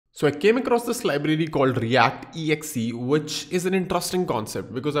So I came across this library called React.exe, which is an interesting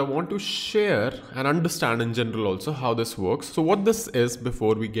concept because I want to share and understand in general also how this works. So what this is,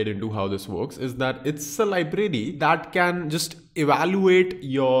 before we get into how this works, is that it's a library that can just evaluate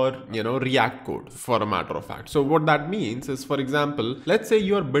your React code, for a matter of fact. So what that means is, for example, let's say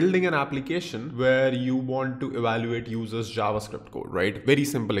you're building an application where you want to evaluate users JavaScript code, right? Very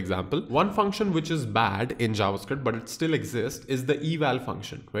simple example. One function which is bad in JavaScript but it still exists is the eval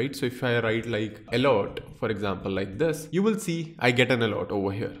function, right? So if I write like alert, for example, like this, you will see I get an alert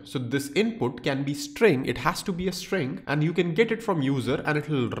over here. So this input can be string, it has to be a string, and you can get it from user and it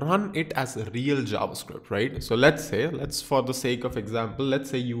will run it as a real JavaScript, right? So let's for the sake of example,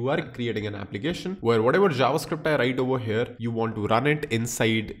 let's say you are creating an application where whatever JavaScript I write over here, you want to run it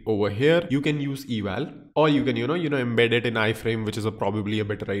inside over here. You can use eval, or you can embed it in iframe, which is probably a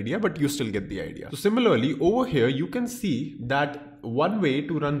better idea, but you still get the idea. So similarly over here, you can see that one way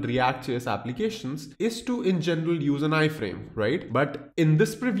to run React.js applications is to in general use an iframe, right? But in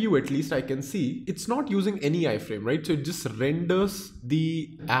this preview, at least I can see it's not using any iframe, right? So it just renders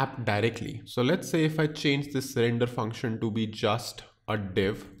the app directly. So let's say if I change this render function to be just a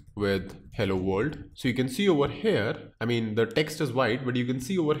div with hello world. So you can see over here, I mean, the text is white, but you can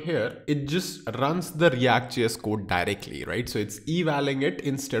see over here, it just runs the React.js code directly, right? So it's evaling it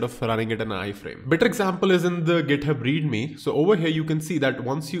instead of running it in an iframe. Better example is in the GitHub README. So over here, you can see that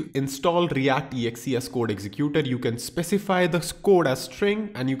once you install React.exe as code executor, you can specify the code as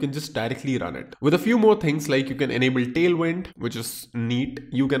string and you can just directly run it. With a few more things, like you can enable Tailwind, which is neat.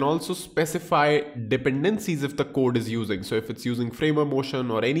 You can also specify dependencies if the code is using. So if it's using Framer motion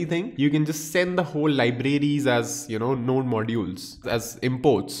or anything, you can just send the whole libraries as node modules, as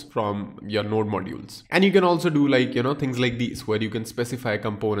imports from your node modules. And you can also do like things like these where you can specify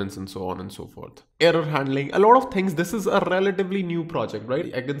components and so on and so forth. Error handling, a lot of things. This is a relatively new project,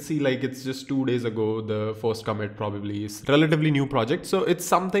 right? I can see like it's just 2 days ago, the first commit probably is relatively new project. So it's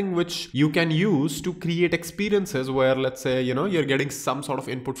something which you can use to create experiences where, let's say, you're getting some sort of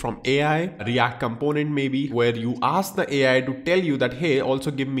input from AI, React component maybe, where you ask the AI to tell you that, hey,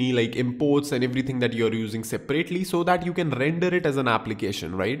 also give me like imports and everything that you're using separately so that you can render it as an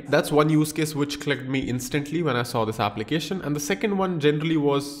application, right? That's one use case which clicked me instantly when I saw this application. And the second one generally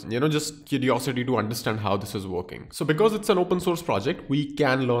was, just curiosity to understand how this is working. So because it's an open source project, we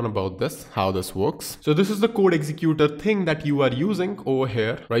can learn about this, how this works. So this is the code executor thing that you are using over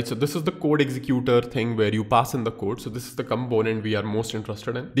here, right? So this is the code executor thing where you pass in the code. So this is the component we are most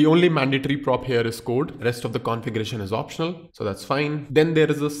interested in. The only mandatory prop here is code. Rest of the configuration is optional. So that's fine. Then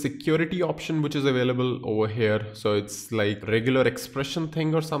there is a security option which is available over here. So it's like regular expression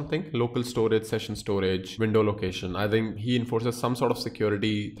thing or something, local storage, session storage, window location. I think he enforces some sort of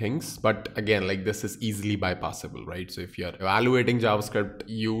security things, but again, like this is easily bypassable, right? So if you're evaluating JavaScript,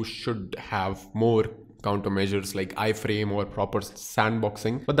 you should have more countermeasures like iframe or proper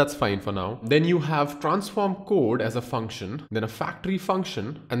sandboxing, but that's fine for now. Then you have transform code as a function, then a factory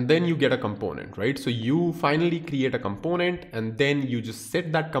function, and then you get a component, right? So you finally create a component and then you just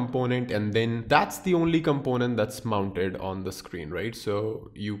set that component, and then that's the only component that's mounted on the screen, right?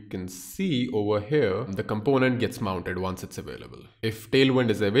 So you can see over here, the component gets mounted once it's available. If Tailwind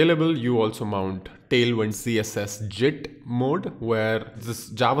is available, you also mount Tailwind CSS JIT mode, where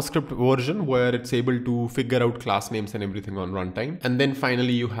this JavaScript version where it's able to figure out class names and everything on runtime. And then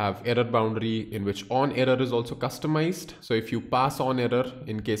finally you have error boundary, in which on error is also customized. So if you pass on error,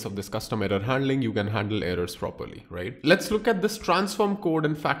 in case of this custom error handling, you can handle errors properly, right? Let's look at this transform code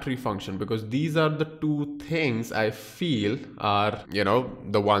and factory function, because these are the two things I feel are,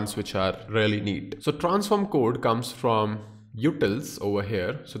 the ones which are really neat. So transform code comes from utils over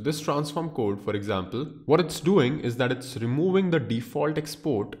here. So this transform code, for example, what it's doing is that it's removing the default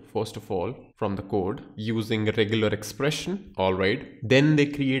export, first of all, from the code using a regular expression. All right. Then they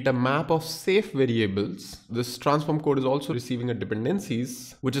create a map of safe variables. This transform code is also receiving a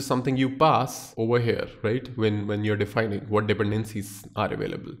dependencies, which is something you pass over here, right? When you're defining what dependencies are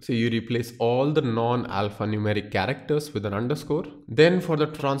available. So you replace all the non-alphanumeric characters with an underscore. Then for the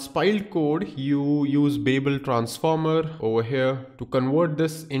transpiled code, you use Babel transformer over here to convert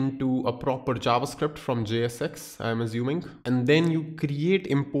this into a proper JavaScript from JSX, I'm assuming. And then you create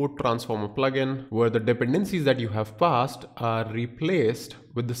import transformer plugin where the dependencies that you have passed are replaced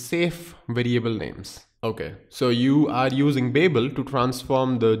with the safe variable names. Okay, so you are using Babel to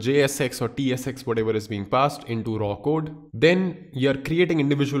transform the JSX or TSX, whatever is being passed, into raw code. Then you're creating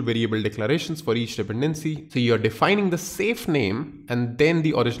individual variable declarations for each dependency. So you're defining the safe name and then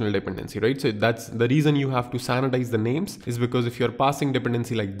the original dependency, right? So that's the reason you have to sanitize the names, is because if you're passing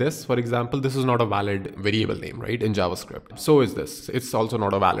dependency like this, for example, this is not a valid variable name, right? In JavaScript. So is this. It's also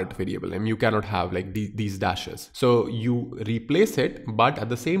not a valid variable name. You cannot have like these dashes. So you replace it, but at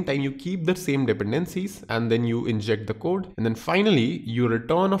the same time, you keep the same dependencies, and then you inject the code, and then finally you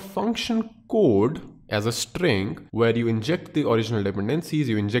return a function code as a string where you inject the original dependencies,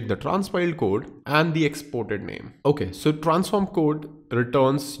 you inject the transpiled code and the exported name. Okay, so transform code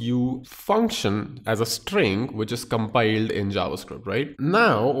returns you function as a string which is compiled in JavaScript, right?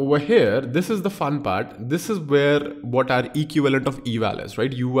 Now over here, this is the fun part. This is where what our equivalent of eval is,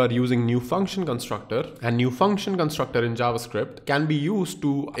 right? You are using new function constructor, and new function constructor in JavaScript can be used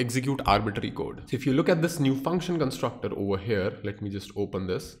to execute arbitrary code. So if you look at this new function constructor over here, let me just open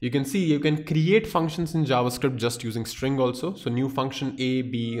this. You can see you can create functions in JavaScript just using string also. So new function a,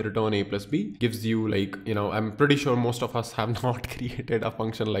 b, return a plus b gives you, like, you know, I'm pretty sure most of us have not created a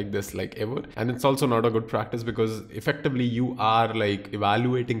function like this like ever, and it's also not a good practice because effectively you are like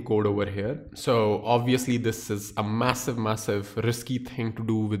evaluating code over here. So obviously this is a massive risky thing to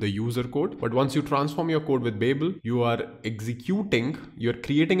do with the user code, but once you transform your code with Babel, you are executing, you're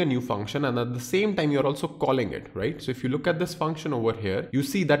creating a new function, and at the same time you're also calling it, right? So if you look at this function over here, you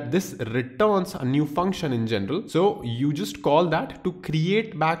see that this returns a new function in general. So you just call that to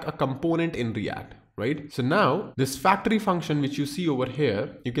create back a component in React. Right? So now this factory function which you see over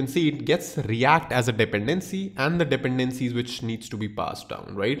here, you can see it gets React as a dependency and the dependencies which needs to be passed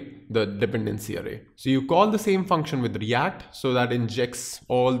down, right? The dependency array. So you call the same function with React, so that injects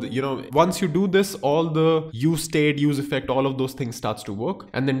all the, you know, once you do this, all the use state, use effect, all of those things starts to work.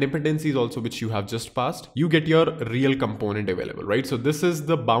 And then dependencies also which you have just passed, you get your real component available, right? So this is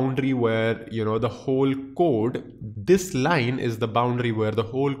the boundary where, you know, the whole code, this line is the boundary where the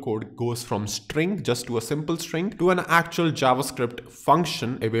whole code goes from string, just to a simple string, to an actual JavaScript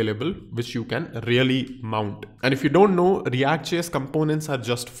function available, which you can really mount. And if you don't know, React.js components are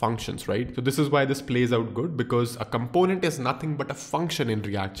just functions, right? So this is why this plays out good, because a component is nothing but a function in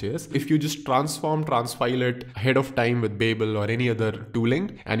React.js. If you just transfile it ahead of time with Babel or any other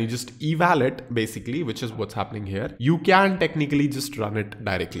tooling, and you just eval it basically, which is what's happening here, you can technically just run it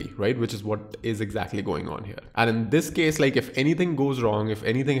directly, right? Which is what is exactly going on here. And in this case, like if anything goes wrong, if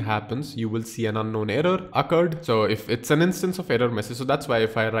anything happens, you will see an unknown error occurred. So if it's an instance of error message, so that's why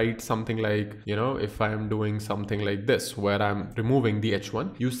if I write something like, you know, if I am doing something like this where I'm removing the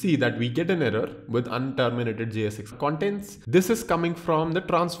h1, you see that we get an error with unterminated JSX contents. This is coming from the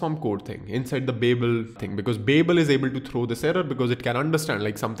transform code thing inside the Babel thing, because Babel is able to throw this error because it can understand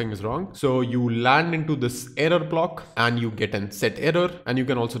like something is wrong. So you land into this error block and you get an set error, and you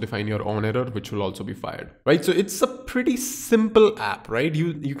can also define your own error, which will also be fired, right? So it's a pretty simple app, right?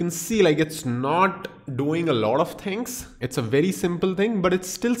 You can see like it's not doing a lot of things. It's a very simple thing, but it's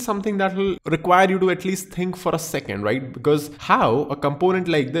still something that will require you to at least think for a second, right? Because how a component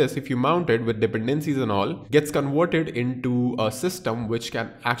like this, if you mount it with dependencies and all, gets converted into a system which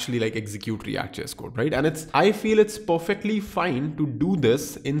can actually like execute React.js code, right? And I feel it's perfectly fine to do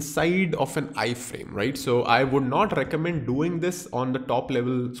this inside of an iframe, right? So I would not recommend doing this on the top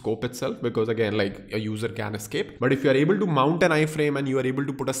level scope itself, because again, like a user can escape. But if you are able to mount an iframe and you are able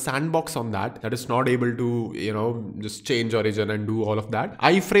to put a sandbox on that is not able to, you know, just change origin and do all of that,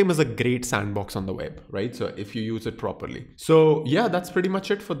 iframe is a great sandbox on the web, right? So if you use it properly. So yeah, that's pretty much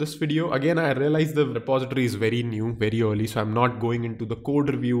it for this video. Again, I realize the repository is very new, very early, so I'm not going into the code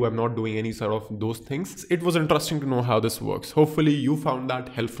review. I'm not doing any sort of those things. It was interesting to know how this works. Hopefully you found that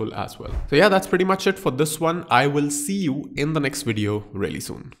helpful as well. So yeah, that's pretty much it for this one. I will see you in the next video really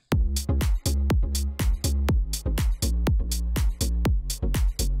soon.